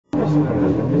Imitation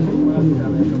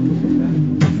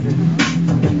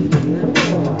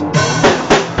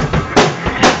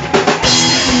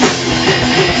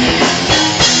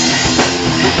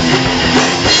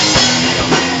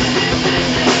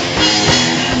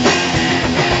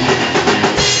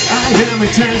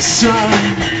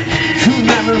who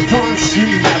never falls, who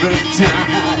never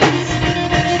dies.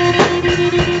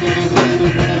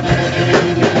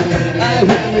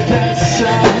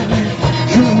 Imitation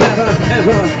who never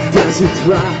ever does it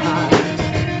right.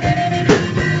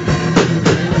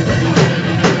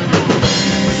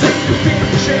 Take a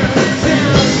picture,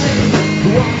 tell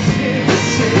me what you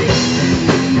see.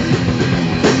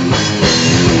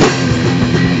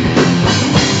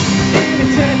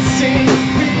 Imitating.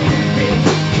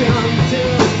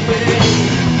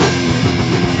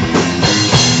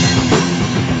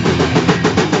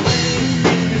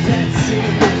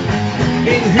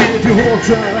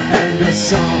 Water and the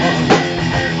song.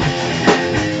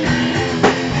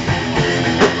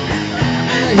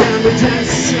 I am a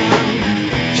dancer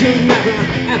who never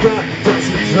ever does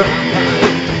it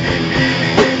right.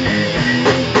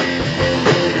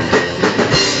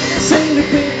 See the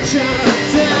picture,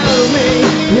 tell me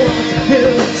what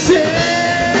you say.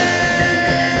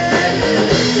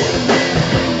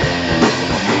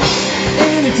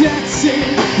 In a taxi,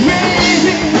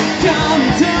 maybe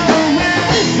come down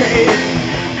with me.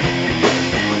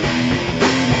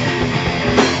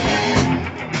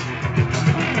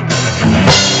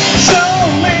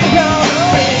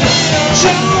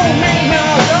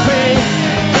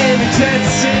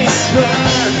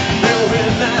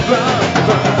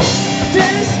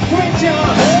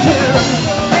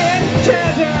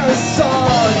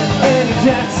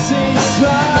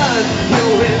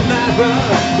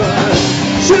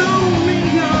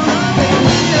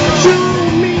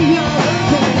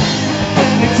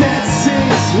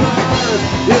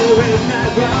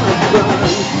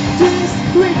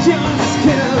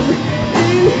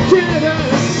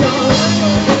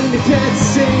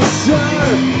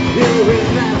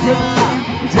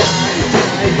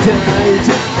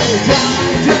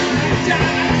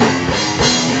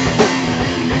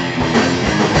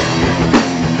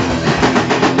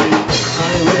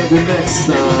 The next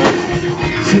time,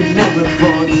 you never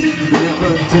fall, you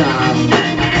never die.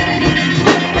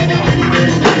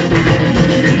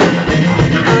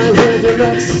 I will the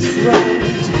next round,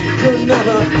 you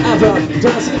never ever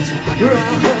does it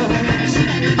right.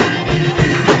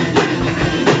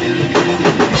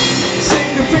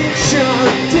 See the picture,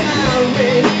 tell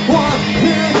me what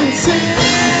you see.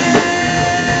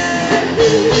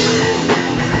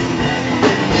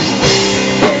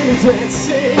 Let's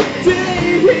say,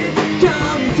 David,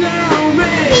 come down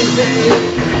with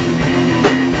me.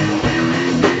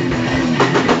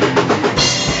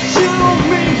 Show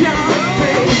me your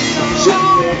face,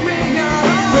 show me your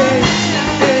face.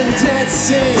 And that's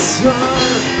his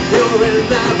one, you will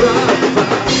never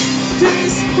find.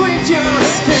 This with your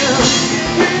skin,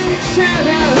 you share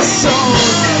a song.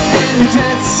 And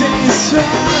that's his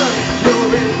one, you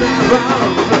will never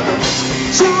find.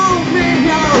 Show me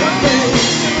your face.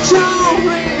 Show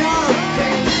me your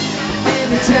face,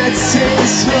 and that's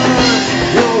his one,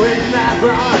 you will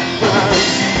never find.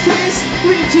 Please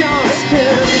read your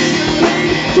skin,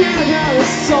 make it a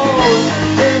song,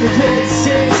 and that's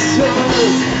his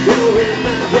one, you will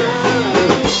never.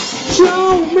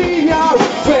 Show me your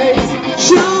face,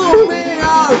 show me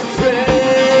your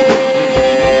face,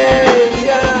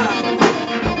 yeah.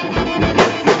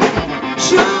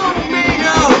 Show me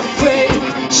your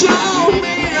face, show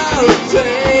me your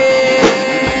face.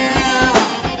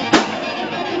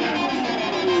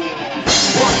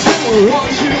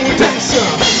 Want you dancer,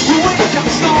 you wake up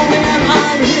slowly and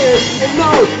I'm here, and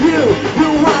no, you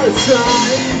are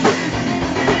inside.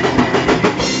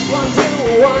 Want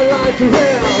you are like a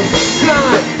real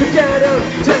fly together,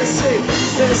 dancing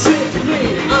with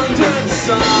me under the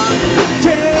sun.